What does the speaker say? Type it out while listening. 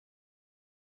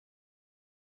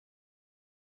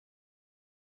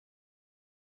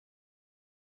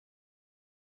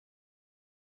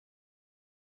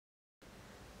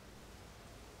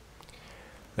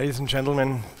Ladies and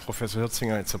gentlemen, Professor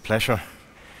Hürzinger, it's a pleasure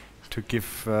to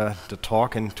give the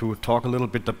talk and to talk a little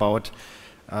bit about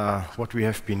what we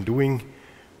have been doing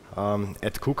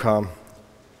at KUKA.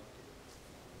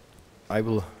 I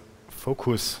will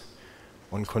focus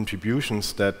on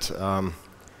contributions that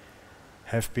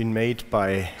have been made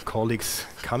by colleagues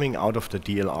coming out of the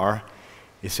DLR.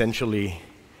 Essentially,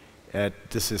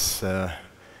 this is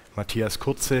Matthias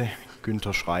Kurze,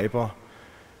 Günther Schreiber,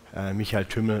 Michael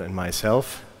Tümmel and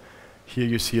myself. Here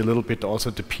you see a little bit also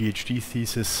the PhD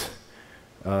thesis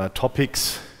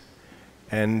topics,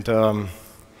 and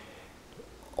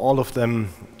all of them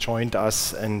joined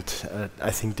us and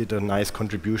I think did a nice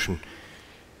contribution.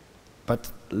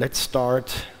 But let's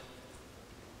start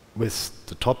with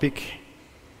the topic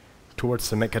towards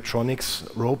the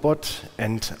Mechatronics Robot,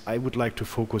 and I would like to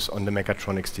focus on the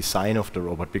mechatronics design of the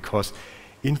robot, because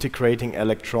integrating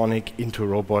electronic into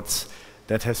robots,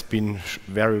 that has been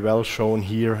very well shown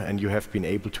here, and you have been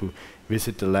able to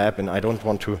visit the lab, and I don't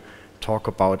want to talk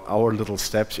about our little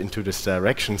steps into these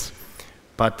directions,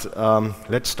 but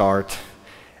let's start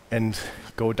and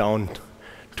go down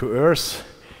to Earth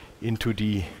into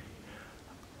the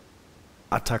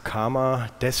Atacama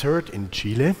Desert in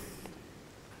Chile.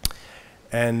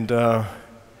 And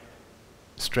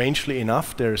strangely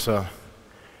enough, there's a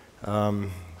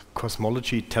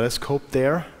cosmology telescope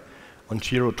there on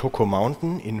Girotoko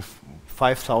Mountain in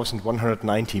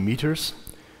 5,190 meters.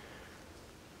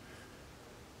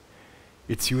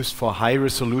 It's used for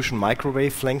high-resolution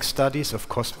microwave length studies of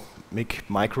cosmic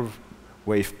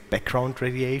microwave background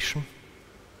radiation.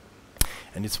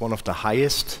 And it's one of the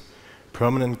highest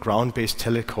permanent ground-based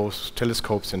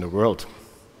telescopes in the world.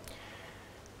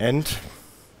 And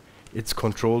it's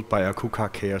controlled by a KUKA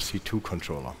KRC2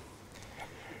 controller.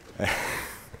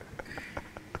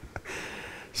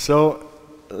 So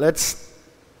let's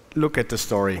look at the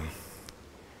story.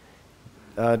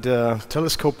 The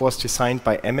telescope was designed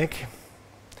by EMEC,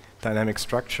 Dynamic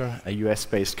Structure, a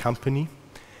US-based company,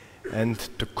 and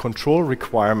the control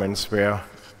requirements were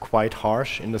quite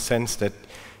harsh in the sense that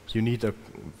you need a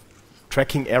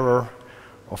tracking error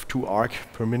of 2 arc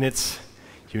per minute.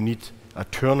 You need a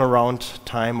turnaround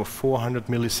time of 400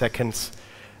 milliseconds,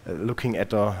 looking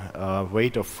at a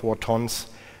weight of 4 tons.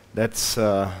 That's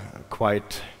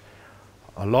quite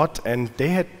a lot, and they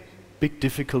had big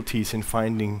difficulties in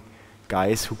finding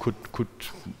guys who could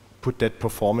put that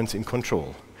performance in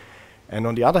control. And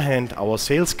on the other hand, our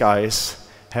sales guys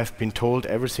have been told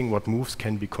everything what moves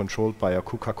can be controlled by a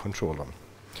KUKA controller.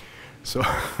 So,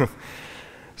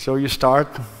 so you start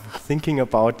thinking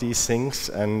about these things,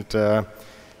 and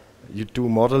you do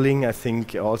modeling. I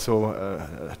think also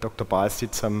Dr. Bals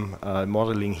did some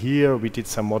modeling here. We did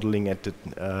some modeling at the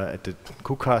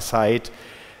KUKA site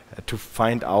to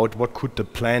find out what could the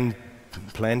plant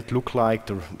look like,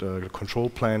 the control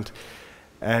plant.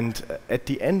 And at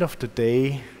the end of the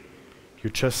day, you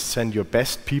just send your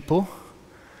best people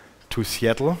to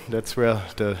Seattle. That's where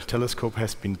the telescope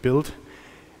has been built.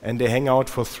 And they hang out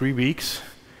for 3 weeks,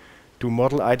 do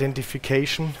model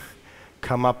identification,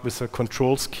 come up with a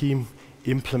control scheme,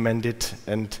 implement it,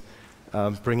 and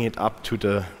bring it up to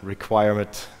the required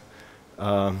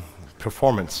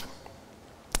performance.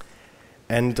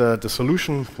 And the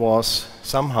solution was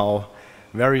somehow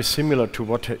very similar to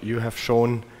what you have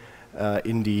shown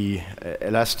in the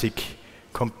elastic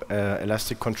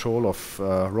control of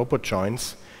robot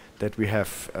joints, that we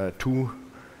have 2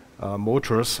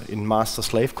 motors in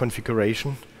master-slave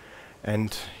configuration,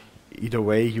 and either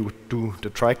way you do the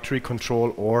trajectory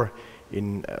control, or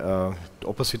in the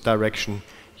opposite direction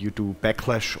you do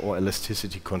backlash or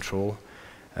elasticity control.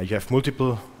 You have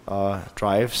multiple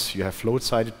drives, you have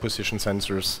load-sided position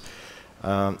sensors,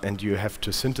 and you have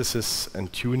to synthesis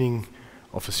and tuning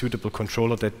of a suitable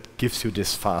controller that gives you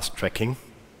this fast tracking.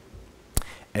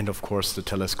 And of course the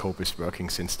telescope is working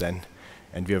since then,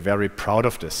 and we are very proud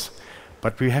of this.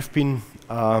 But we have been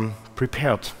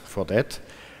prepared for that,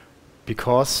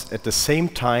 because at the same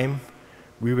time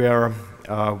we were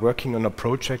working on a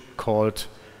project called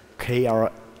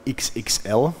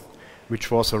KRXXL, which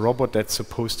was a robot that's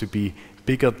supposed to be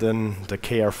bigger than the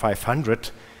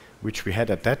KR500, which we had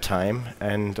at that time.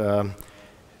 And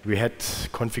we had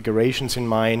configurations in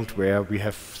mind where we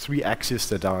have 3 axes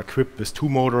that are equipped with 2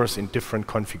 motors in different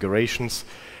configurations,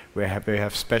 where we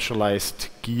have specialized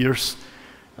gears.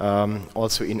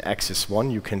 Also in axis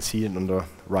 1, you can see it on the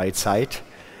right side.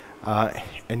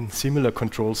 And similar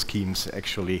control schemes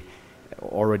actually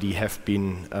already have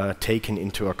been taken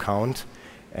into account,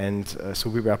 and so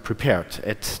we were prepared.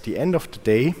 At the end of the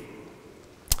day,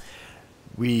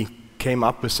 we came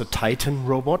up with a Titan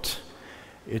robot.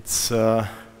 It's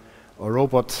a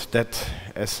robot that,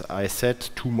 as I said,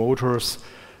 2 motors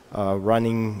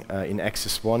running in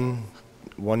axis 1,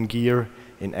 1 gear.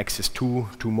 In axis 2,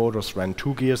 2 motors run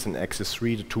 2 gears. In axis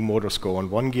 3, the 2 motors go on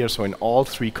 1 gear. So in all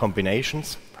 3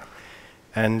 combinations.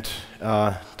 And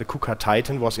the KUKA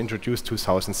Titan was introduced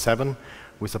 2007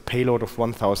 with a payload of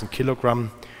 1,000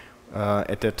 kilogram,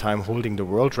 at that time holding the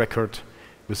world record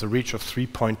with a reach of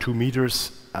 3.2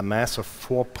 meters, a mass of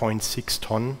 4.6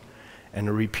 ton, and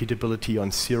a repeatability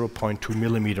on 0.2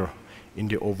 millimeter in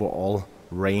the overall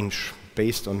range,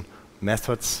 based on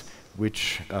methods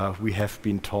which we have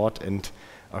been taught and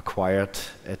acquired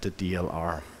at the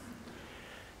DLR.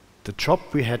 The job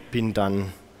we had been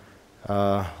done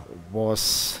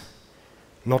was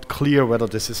not clear whether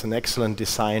this is an excellent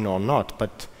design or not,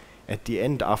 but at the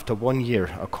end, after 1 year,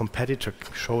 a competitor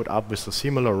showed up with a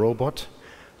similar robot,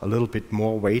 a little bit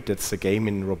more weight, that's the game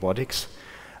in robotics,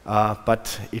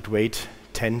 but it weighed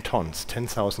 10 tons,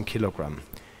 10,000 kilogram.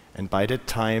 And by that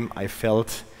time, I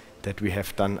felt that we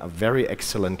have done a very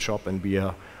excellent job and we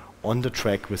are on the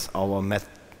track with our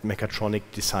mechatronic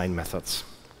design methods.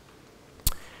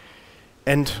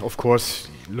 And of course,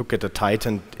 look at the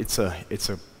Titan. It's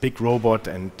a big robot,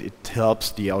 and it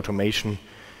helps the automation.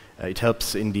 It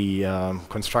helps in the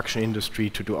construction industry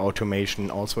to do automation,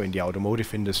 also in the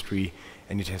automotive industry,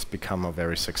 and it has become a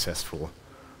very successful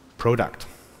product.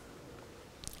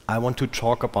 I want to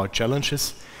talk about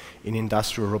challenges in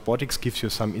industrial robotics, gives you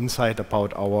some insight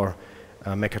about our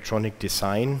mechatronic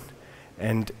design,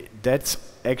 and that's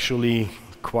actually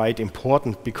quite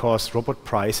important because robot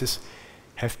prices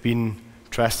have been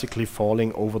drastically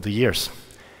falling over the years.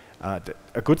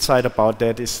 A good side about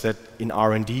that is that in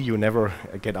R&D you never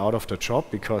get out of the job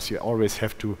because you always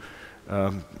have to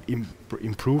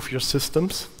improve your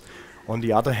systems. On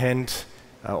the other hand,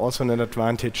 also an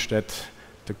advantage that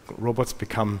the robots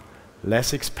become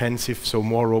less expensive, so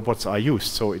more robots are used.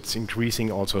 So it's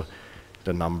increasing also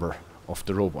the number of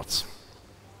the robots.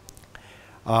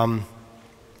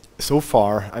 So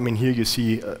far, I mean, here you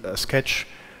see a sketch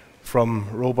from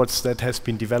robots that has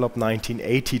been developed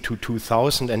 1980 to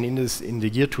 2000, and in the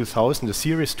year 2000, the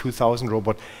Series 2000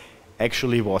 robot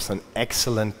actually was an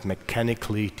excellent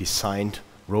mechanically designed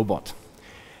robot.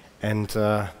 And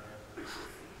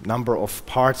number of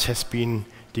parts has been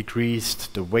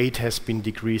decreased, the weight has been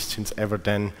decreased since ever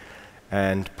then,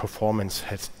 and performance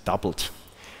has doubled.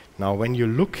 Now when you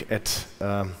look at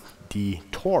the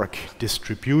torque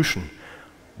distribution,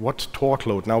 what torque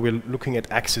load, now we're looking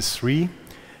at axis 3,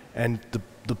 and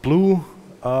the blue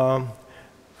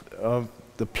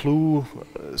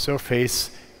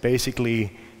surface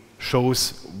basically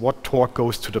shows what torque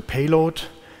goes to the payload,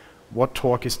 what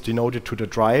torque is denoted to the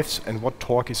drives, and what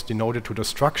torque is denoted to the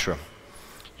structure.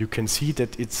 You can see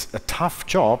that it's a tough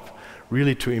job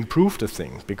really to improve the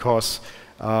thing, because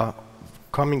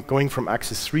going from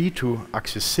axis 3 to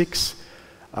axis 6,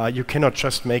 you cannot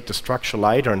just make the structure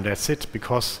lighter and that's it,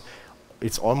 because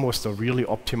it's almost a really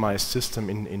optimized system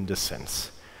in this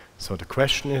sense. So the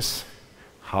question is,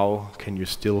 how can you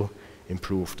still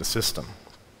improve the system?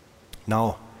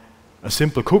 Now, a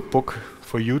simple cookbook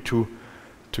for you to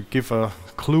give a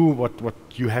clue what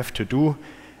you have to do,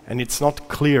 and it's not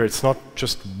clear, it's not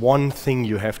just one thing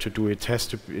you have to do,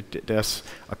 there's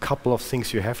a couple of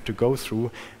things you have to go through,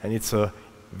 and it's a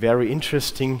very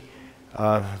interesting,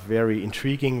 very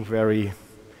intriguing, very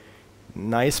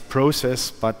nice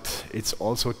process, but it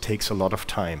also takes a lot of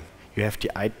time. You have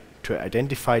to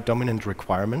identify dominant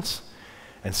requirements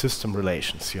and system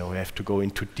relations. You have to go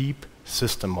into deep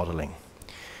system modeling.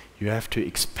 You have to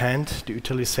expand the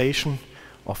utilization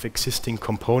of existing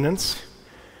components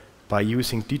by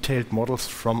using detailed models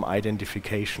from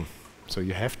identification. So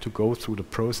you have to go through the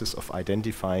process of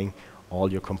identifying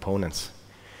all your components.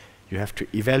 You have to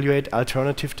evaluate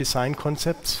alternative design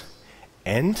concepts,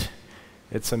 and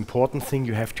it's an important thing,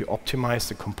 you have to optimize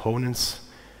the components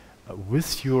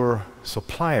with your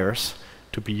suppliers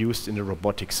to be used in the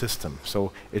robotic system.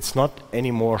 So it's not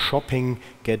anymore shopping,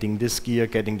 getting this gear,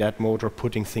 getting that motor,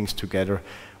 putting things together.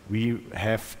 We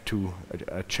have to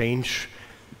change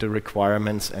the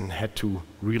requirements and had to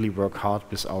really work hard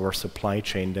with our supply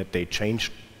chain that they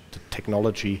changed the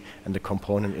technology and the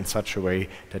component in such a way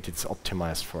that it's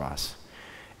optimized for us.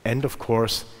 And of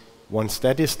course, once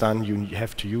that is done, you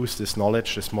have to use this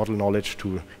knowledge, this model knowledge,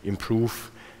 to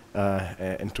improve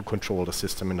and to control the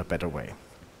system in a better way.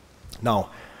 Now,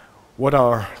 what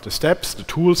are the steps? The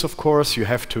tools, of course. You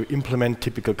have to implement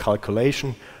typical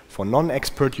calculation for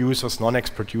non-expert users.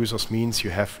 Non-expert users means you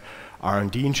have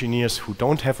R&D engineers who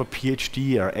don't have a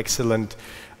PhD, are excellent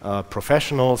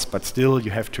professionals, but still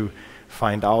you have to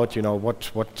find out,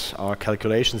 what are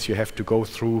calculations you have to go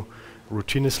through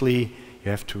routinely,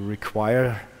 you have to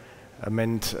require,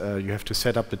 you have to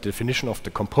set up the definition of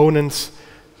the components,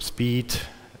 speed,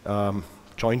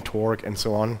 joint torque, and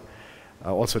so on.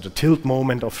 Also the tilt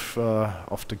moment of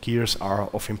the gears are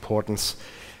of importance,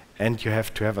 and you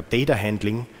have to have a data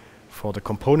handling for the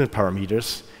component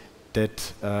parameters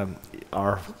that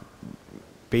are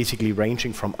basically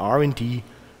ranging from R&D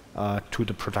to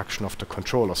the production of the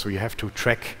controller. So you have to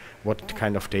track what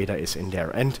kind of data is in there.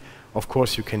 And of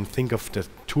course you can think of the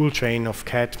tool chain of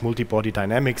CAD, multi-body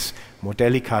dynamics,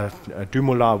 Modelica,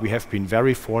 Dumoulin. We have been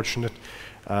very fortunate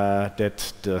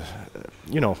that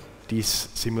these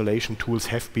simulation tools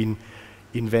have been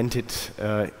invented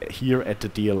here at the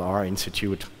DLR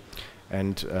Institute.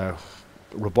 And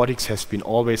robotics has been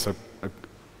always a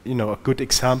good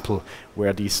example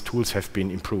where these tools have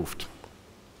been improved.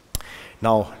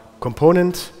 Now,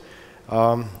 component,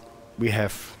 we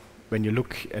have, when you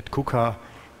look at KUKA,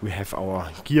 we have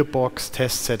our gearbox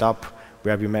test set up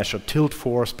where we measure tilt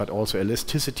force, but also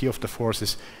elasticity of the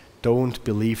forces. Don't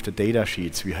believe the data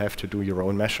sheets. You have to do your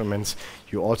own measurements.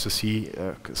 You also see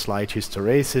slight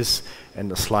hysteresis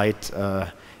and a slight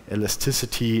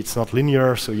elasticity. It's not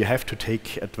linear, so you have to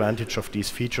take advantage of these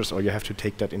features, or you have to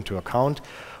take that into account.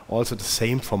 Also the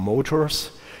same for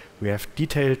motors. We have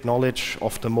detailed knowledge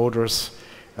of the motors,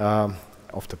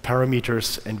 of the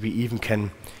parameters, and we even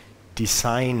can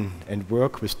design and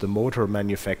work with the motor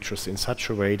manufacturers in such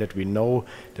a way that we know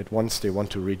that once they want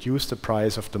to reduce the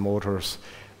price of the motors,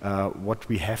 what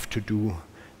we have to do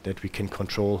that we can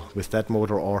control with that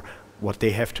motor, or what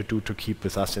they have to do to keep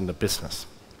with us in the business.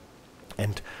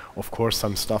 And of course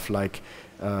some stuff like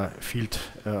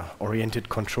field-oriented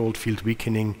controlled field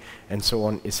weakening and so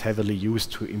on is heavily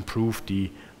used to improve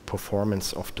the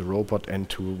performance of the robot and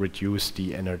to reduce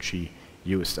the energy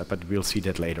used, but we'll see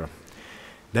that later.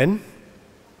 Then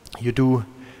you do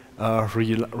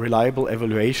reliable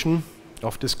evaluation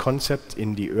of this concept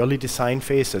in the early design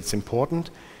phase. That's important.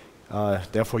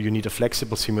 Therefore you need a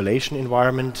flexible simulation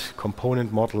environment,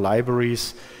 component model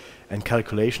libraries, and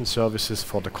calculation services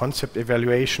for the concept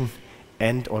evaluation,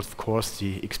 and of course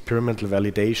the experimental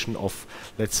validation of,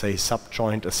 let's say,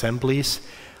 subjoint assemblies.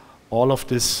 All of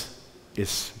this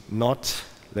is not,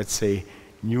 let's say,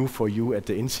 new for you at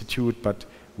the Institute, but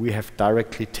we have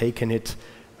directly taken it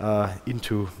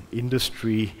into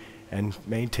industry and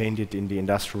maintained it in the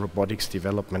industrial robotics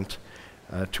development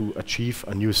to achieve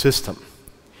a new system.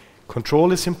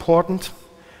 Control is important.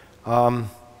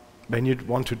 When you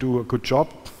want to do a good job,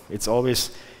 it's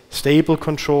always stable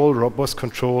control. Robust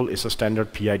control is a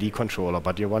standard PID controller,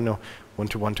 but you want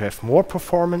to have more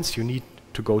performance, you need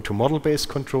to go to model-based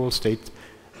control, state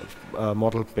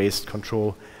model-based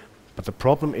control. But the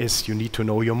problem is you need to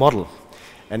know your model.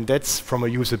 And that's, from a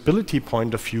usability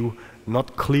point of view,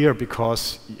 not clear,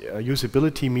 because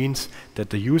usability means that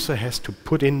the user has to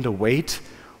put in the weight,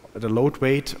 the load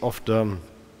weight of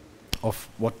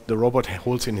what the robot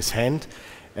holds in his hand,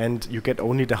 and you get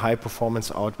only the high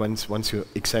performance out once you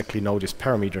exactly know these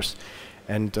parameters.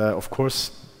 And of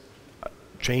course,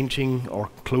 changing or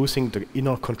closing the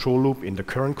inner control loop in the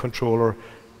current controller,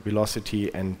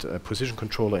 velocity and position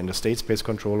controller in the state space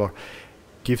controller,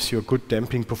 gives you a good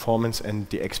damping performance, and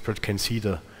the expert can see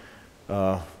the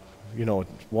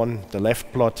the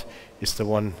left plot is the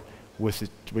one with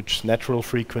which natural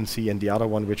frequency, and the other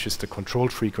one which is the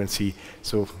controlled frequency.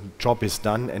 So job is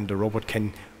done, and the robot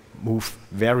can move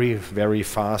very, very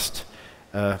fast.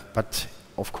 But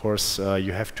of course,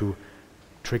 you have to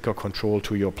trigger control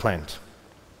to your plant.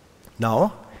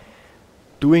 Now,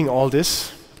 doing all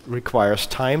this requires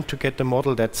time to get the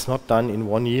model. That's not done in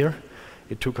 1 year.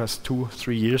 It took us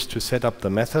 2-3 years to set up the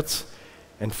methods.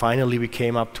 And finally, we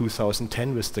came up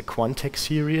 2010 with the Quantec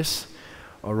series,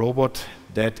 a robot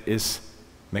that is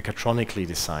mechatronically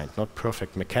designed, not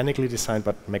perfect mechanically designed,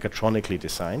 but mechatronically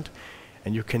designed.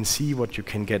 And you can see what you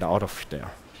can get out of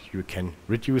there. You can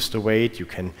reduce the weight, you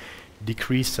can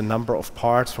decrease the number of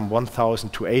parts from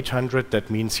 1,000 to 800. That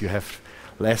means you have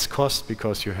less cost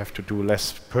because you have to do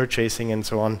less purchasing and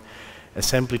so on.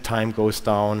 Assembly time goes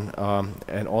down,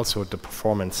 and also the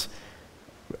performance.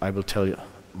 I will tell you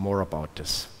more about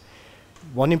this.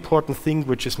 One important thing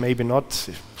which is maybe not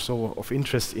so of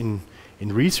interest in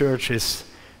research is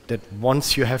that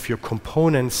once you have your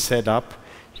components set up,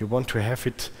 you want to have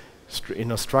it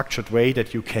in a structured way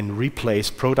that you can replace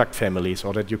product families,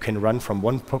 or that you can run from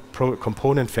one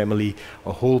component family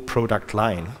a whole product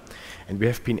line. And we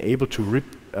have been able to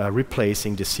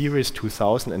replacing the Series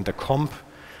 2000 and the Comp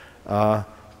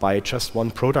by just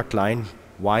one product line,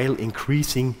 while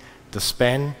increasing the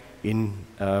span in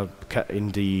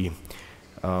the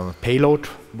payload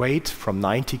weight from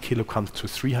 90 kilograms to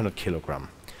 300 kilograms.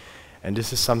 And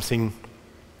this is something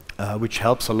which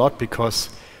helps a lot, because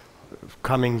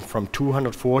coming from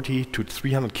 240 to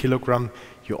 300 kilogram,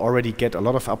 you already get a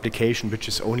lot of application which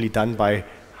is only done by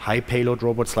high payload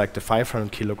robots like the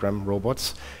 500 kilogram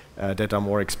robots that are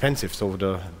more expensive.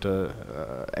 So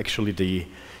actually the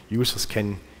users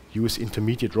can use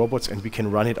intermediate robots, and we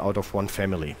can run it out of one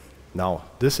family. Now,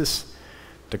 this is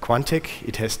the Quantec.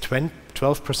 It has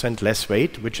 12% less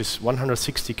weight, which is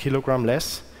 160 kilogram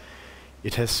less.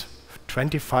 It has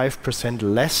 25%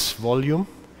 less volume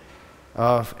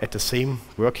at the same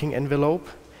working envelope,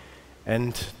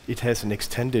 and it has an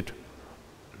extended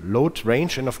load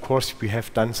range, and of course we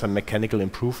have done some mechanical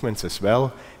improvements as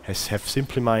well, have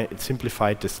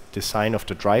simplified the design of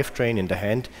the drivetrain in the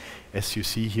hand, as you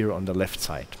see here on the left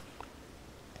side.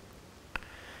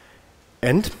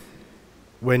 And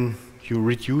when you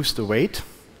reduce the weight,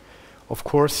 of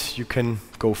course you can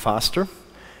go faster.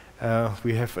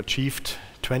 We have achieved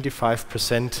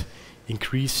 25%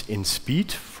 increase in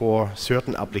speed for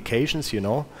certain applications, you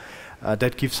know.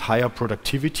 That gives higher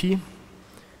productivity.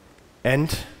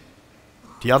 And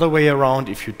the other way around,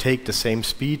 if you take the same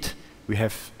speed, we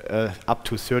have up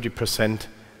to 30%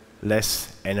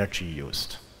 less energy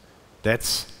used.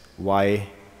 That's why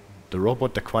the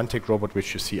robot, the Quantec robot,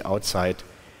 which you see outside,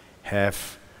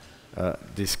 have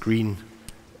this green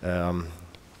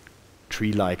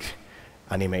tree-like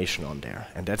animation on there.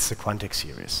 And that's the Quantec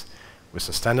series. With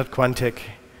the standard Quantec,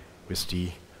 with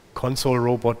the console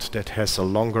robot that has a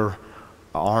longer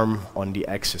arm on the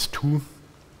axis 2.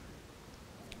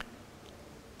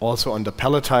 Also on the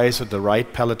palletizer, the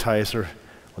right palletizer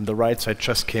on the right side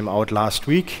just came out last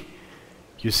week.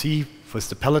 You see, with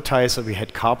the palletizer we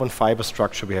had carbon fiber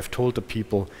structure. We have told the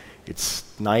people it's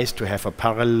nice to have a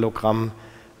parallelogram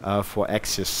for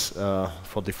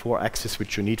the 4 axes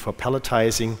which you need for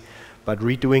palletizing, but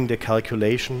redoing the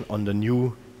calculation on the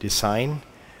new design,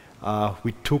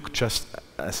 we took just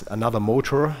another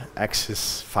motor,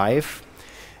 axis 5,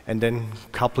 and then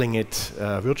coupling it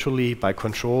virtually by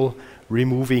control,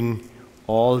 removing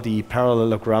all the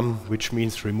parallelogram, which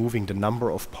means removing the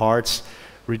number of parts,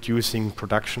 reducing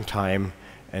production time,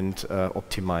 and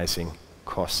optimizing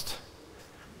cost.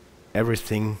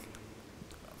 Everything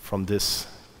from this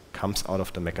comes out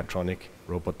of the mechatronic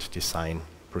robot design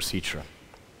procedure.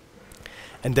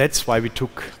 And that's why we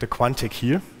took the Quantec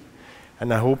here.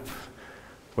 And I hope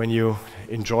when you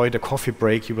enjoy the coffee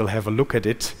break, you will have a look at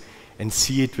it and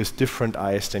see it with different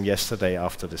eyes than yesterday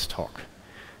after this talk.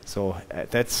 So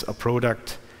that's a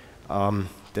product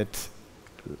that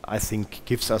I think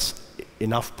gives us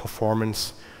enough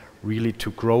performance really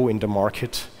to grow in the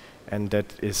market, and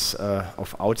that is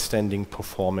of outstanding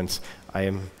performance. I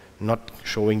am not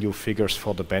showing you figures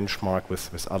for the benchmark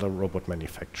with other robot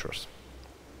manufacturers.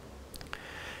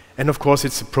 And of course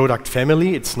it's a product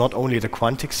family. It's not only the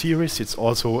Quantec series, it's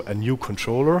also a new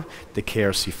controller, the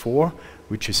KRC4,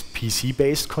 which is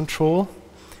PC-based control.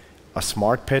 A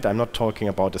smart pad, I'm not talking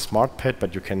about a smart pad,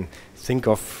 but you can think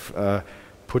of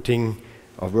putting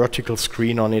a vertical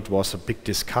screen on it was a big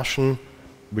discussion,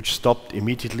 which stopped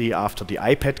immediately after the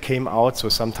iPad came out. So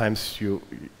sometimes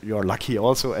you're lucky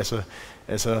also as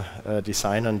a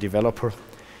designer and developer.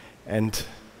 And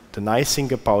the nice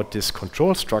thing about this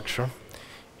control structure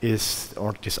is,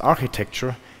 or this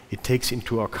architecture, it takes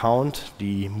into account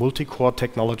the multi-core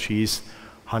technologies,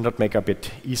 100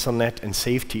 megabit Ethernet and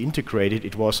safety integrated.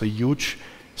 It was a huge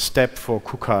step for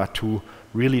KUKA to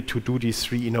really do these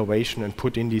 3 innovation and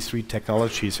put in these 3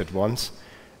 technologies at once.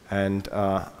 And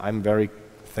I'm very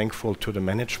thankful to the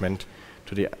management,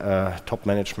 to the top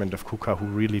management of KUKA, who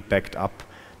really backed up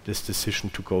this decision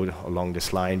to go along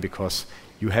this line, because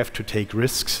you have to take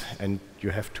risks and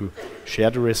you have to share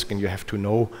the risk, and you have to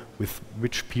know with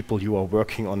which people you are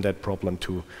working on that problem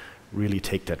to really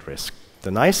take that risk.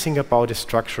 The nice thing about this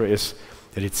structure is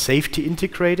that it's safety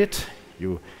integrated.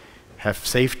 You have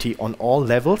safety on all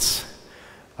levels.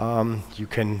 You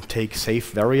can take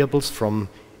safe variables from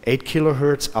 8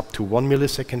 kilohertz up to 1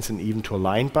 milliseconds and even to a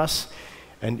line bus.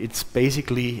 And it's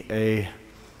basically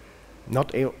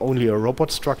not only a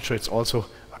robot structure, it's also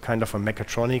a kind of a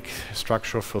mechatronic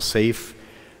structure for safe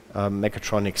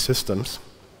mechatronic systems.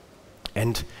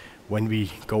 And when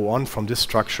we go on from this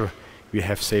structure, we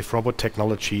have safe robot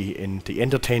technology in the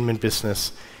entertainment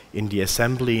business, in the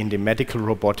assembly, in the medical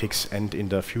robotics, and in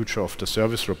the future of the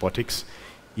service robotics,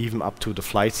 even up to the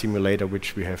flight simulator,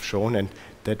 which we have shown, and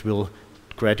that will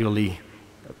gradually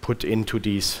put into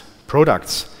these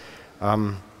products.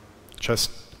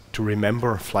 Just to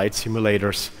remember flight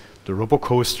simulators, the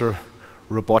RoboCoaster,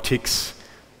 Robotics,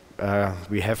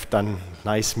 we have done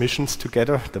nice missions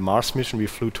together. The Mars mission, we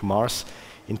flew to Mars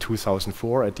in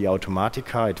 2004 at the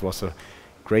Automatica. It was a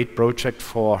great project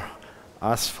for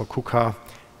us, for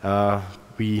KUKA.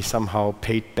 We somehow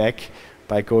paid back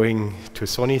by going to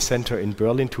Sony Center in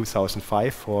Berlin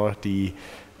 2005 for the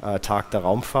Tag der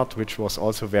Raumfahrt, which was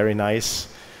also very nice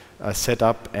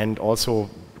setup, and also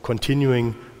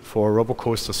continuing for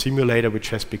Robocoaster Simulator, which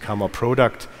has become a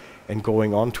product, and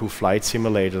going on to flight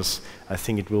simulators. I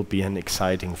think it will be an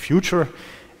exciting future.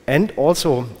 And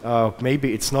also,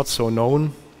 maybe it's not so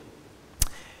known,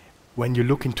 when you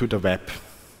look into the web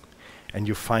and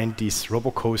you find this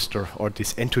Robocoaster or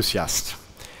this enthusiast,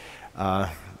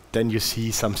 then you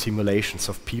see some simulations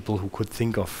of people who could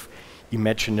think of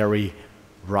imaginary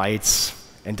rides,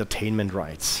 entertainment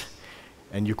rides.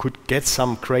 And you could get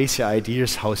some crazy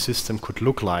ideas how a system could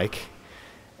look like.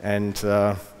 And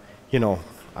you know,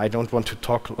 I don't want to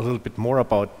talk a little bit more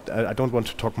about. I don't want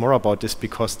to talk more about this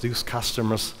because these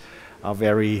customers are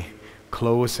very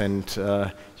close, and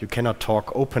you cannot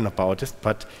talk open about it.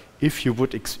 But if you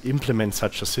would implement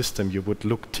such a system, you would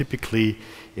look typically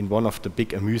in one of the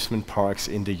big amusement parks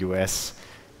in the US.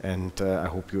 And I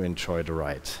hope you enjoy the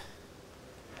ride.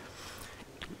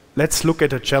 Let's look at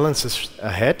the challenges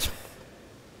ahead.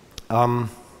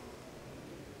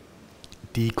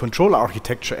 The control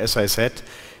architecture, as I said,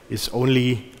 is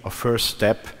only a first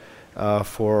step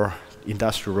for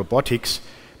industrial robotics,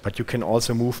 but you can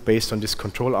also move based on this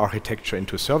control architecture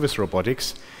into service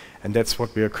robotics, and that's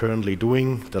what we are currently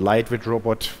doing. The lightweight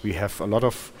robot, we have a lot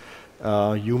of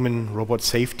human robot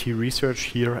safety research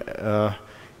here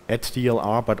at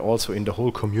DLR, but also in the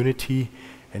whole community,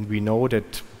 and we know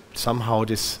that somehow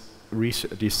these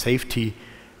safety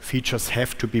features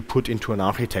have to be put into an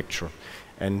architecture.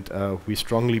 And we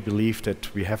strongly believe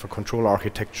that we have a control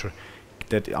architecture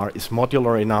that is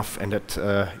modular enough and that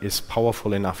is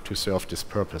powerful enough to serve this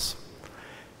purpose.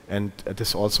 And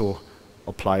this also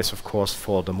applies, of course,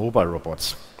 for the mobile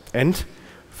robots. And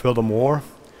furthermore,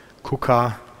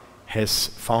 KUKA has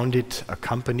founded a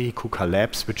company, KUKA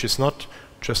Labs, which is not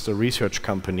just a research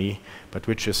company, but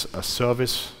which is a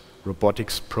service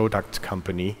robotics product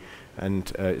company,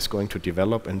 and is going to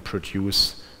develop and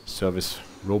produce service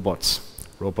robots.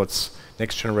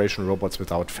 Next generation robots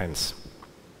without fence.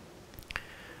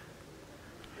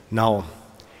 Now,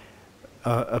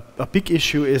 a big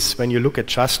issue is when you look at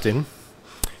Justin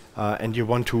and you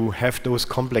want to have those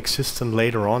complex systems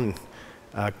later on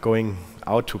going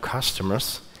out to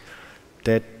customers,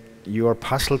 that you are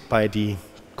puzzled by the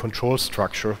control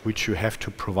structure which you have to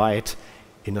provide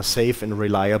in a safe and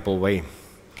reliable way.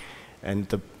 And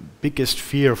the biggest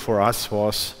fear for us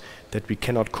was that we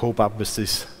cannot cope up with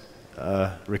these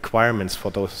requirements for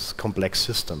those complex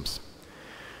systems.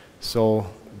 So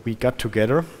we got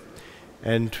together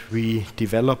and we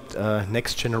developed a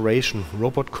next generation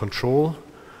robot control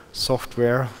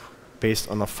software based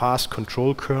on a fast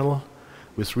control kernel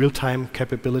with real-time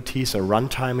capabilities, a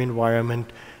runtime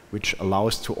environment which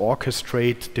allows to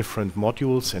orchestrate different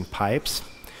modules and pipes.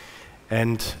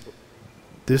 And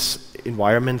this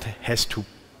environment has to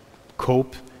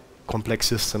cope complex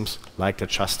systems like the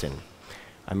Justin.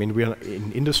 I mean, we are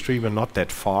in industry, we're not that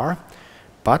far,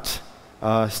 but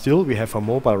still we have a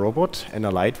mobile robot and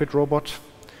a lightweight robot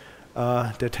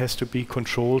that has to be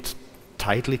controlled,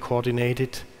 tightly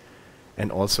coordinated,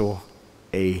 and also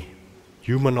a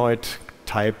humanoid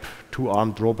type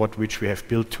two-armed robot which we have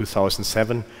built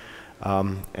 2007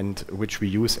 and which we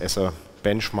use as a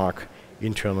benchmark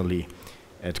internally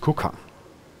at KUKA.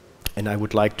 And I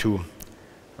would like to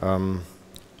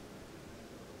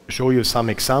show you some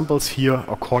examples here.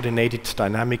 A coordinated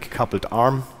dynamic coupled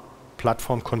arm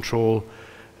platform control.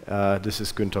 This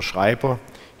is Günther Schreiber.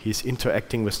 He's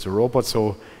interacting with the robot,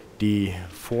 so the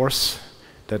force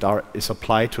that is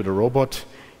applied to the robot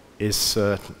is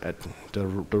the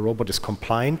robot is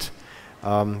compliant,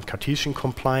 Cartesian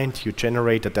compliant. You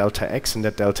generate a delta x, and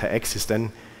that delta x is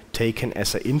then taken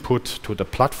as an input to the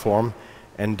platform,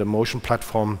 and the motion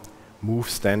platform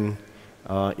moves then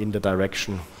in the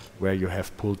direction where you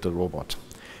have pulled the robot.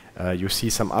 You see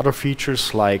some other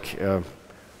features like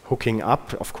hooking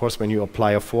up. Of course, when you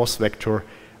apply a force vector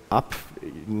up,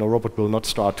 the robot will not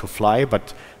start to fly,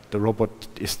 but the robot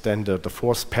is then, the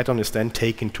force pattern is then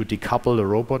taken to decouple the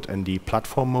robot and the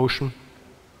platform motion.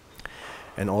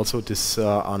 And also these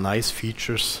are nice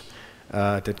features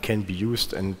that can be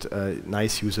used, and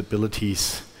nice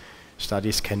usabilities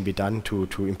studies can be done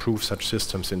to improve such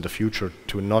systems in the future,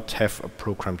 to not have a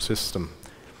programmed system.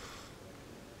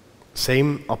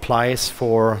 Same applies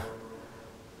for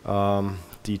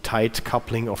the tight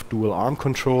coupling of dual arm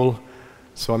control.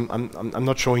 So I'm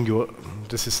not showing you,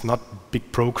 this is not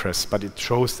big progress, but it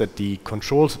shows that the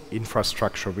control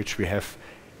infrastructure which we have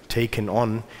taken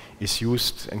on is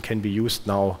used and can be used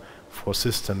now for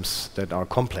systems that are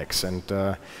complex. And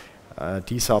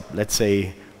these are, let's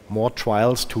say, more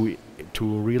trials to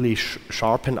really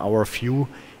sharpen our view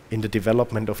in the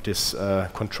development of this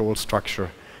control structure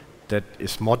that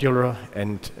is modular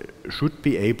and should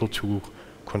be able to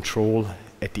control,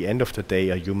 at the end of the day,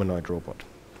 a humanoid robot.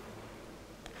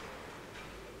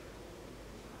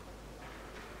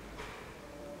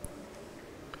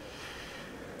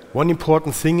 One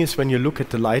important thing is when you look at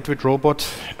the lightweight robot,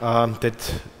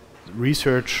 that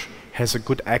research has a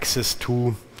good access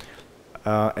to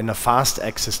and a fast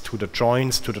access to the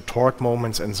joints, to the torque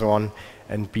moments and so on,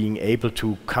 and being able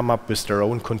to come up with their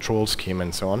own control scheme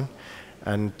and so on.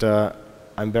 And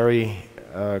I'm very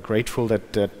grateful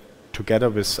that together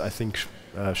with, I think,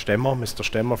 Mr.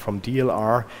 Stemmer from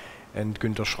DLR and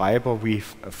Günther Schreiber,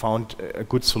 we've found a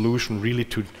good solution really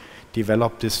to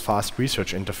develop this fast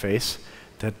research interface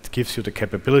that gives you the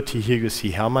capability. Here you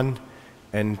see Hermann,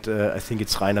 and I think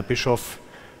it's Rainer Bischoff,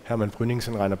 Hermann Brünings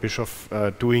and Rainer Bischoff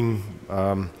doing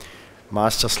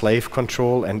master-slave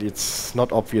control, and it's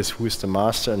not obvious who is the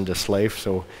master and the slave,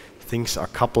 so things are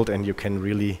coupled and you can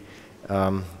really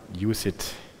use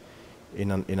it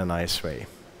in a nice way.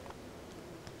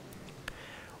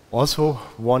 Also,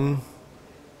 one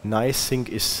nice thing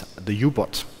is the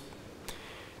U-bot.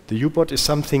 The U-bot is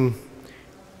something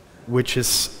which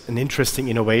is an interesting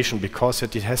innovation because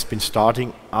it has been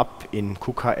starting up in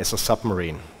KUKA as a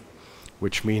submarine,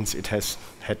 which means it has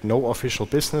had no official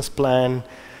business plan.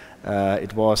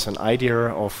 It was an idea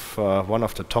of one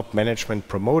of the top management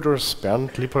promoters,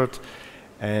 Bernd Lippert,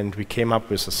 and we came up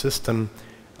with a system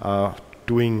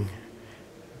doing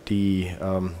the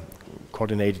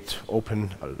coordinated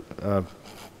open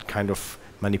kind of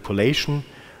manipulation,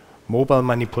 mobile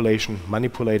manipulation,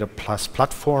 manipulator plus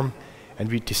platform, and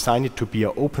we designed it to be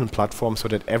an open platform so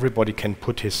that everybody can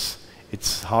put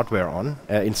its hardware on,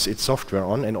 its software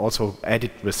on, and also add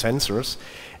it with sensors.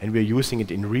 And we're using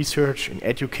it in research, in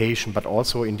education, but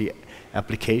also in the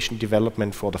application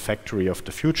development for the factory of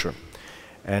the future.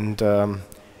 And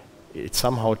it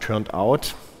somehow turned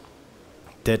out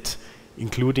that,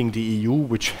 including the EU,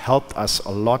 which helped us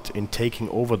a lot in taking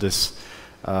over this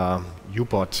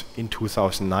U-bot in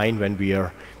 2009 when we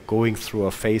are going through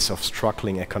a phase of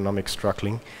struggling, economic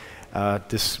struggling,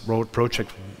 this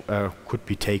project could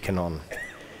be taken on.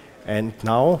 And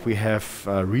now we have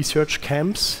research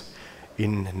camps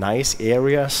in nice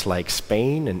areas like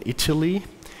Spain and Italy,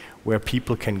 where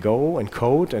people can go and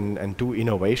code and do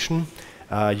innovation.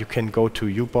 You can go to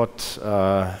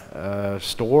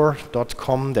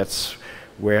uBotstore.com, that's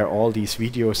where all these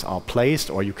videos are placed,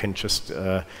 or you can just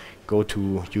go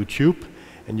to YouTube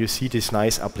and you see these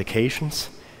nice applications.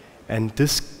 And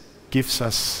this gets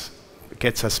us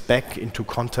back into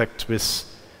contact with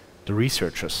the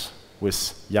researchers,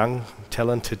 with young,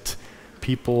 talented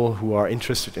people who are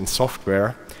interested in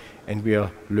software, and we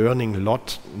are learning a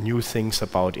lot new things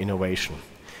about innovation.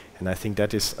 And I think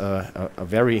that is a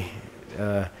very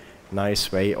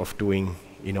nice way of doing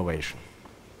innovation.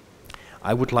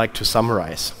 I would like to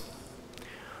summarize.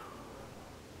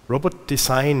 Robot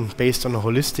design based on a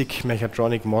holistic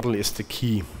mechatronic model is the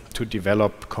key to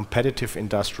develop competitive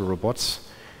industrial robots,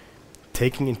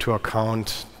 taking into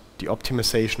account the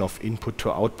optimization of input to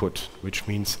output, which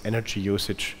means energy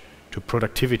usage to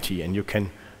productivity. And you can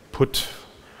put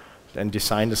and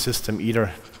design the system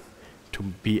either to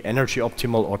be energy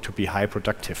optimal or to be high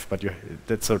productive, but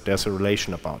there's a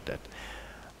relation about that.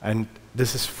 And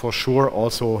this is for sure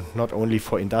also not only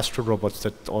for industrial robots,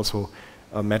 that's also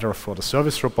a matter for the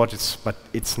service robotics, but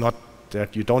it's not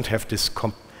that you don't have this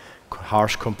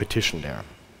harsh competition there.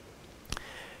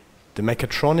 The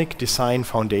Mechatronic Design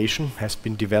Foundation has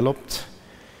been developed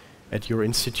at your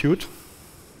institute.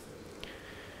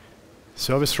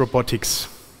 Service robotics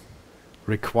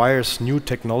requires new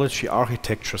technology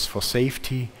architectures for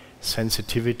safety,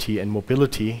 sensitivity, and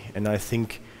mobility, and I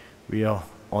think we are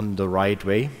on the right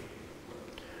way.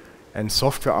 And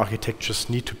software architectures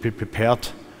need to be prepared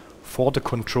for the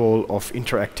control of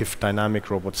interactive dynamic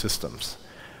robot systems.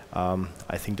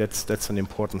 I think that's an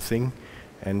important thing,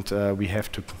 and we have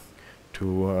to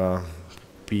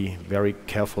be very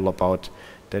careful about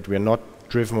that we're not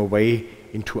driven away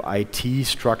into IT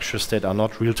structures that are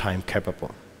not real-time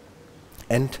capable.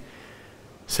 And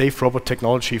safe robot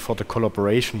technology for the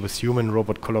collaboration with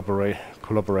human-robot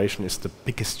collaboration is the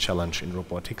biggest challenge in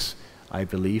robotics, I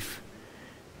believe.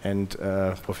 And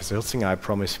Professor Hirzinger, I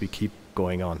promise we keep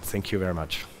going on. Thank you very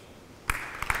much.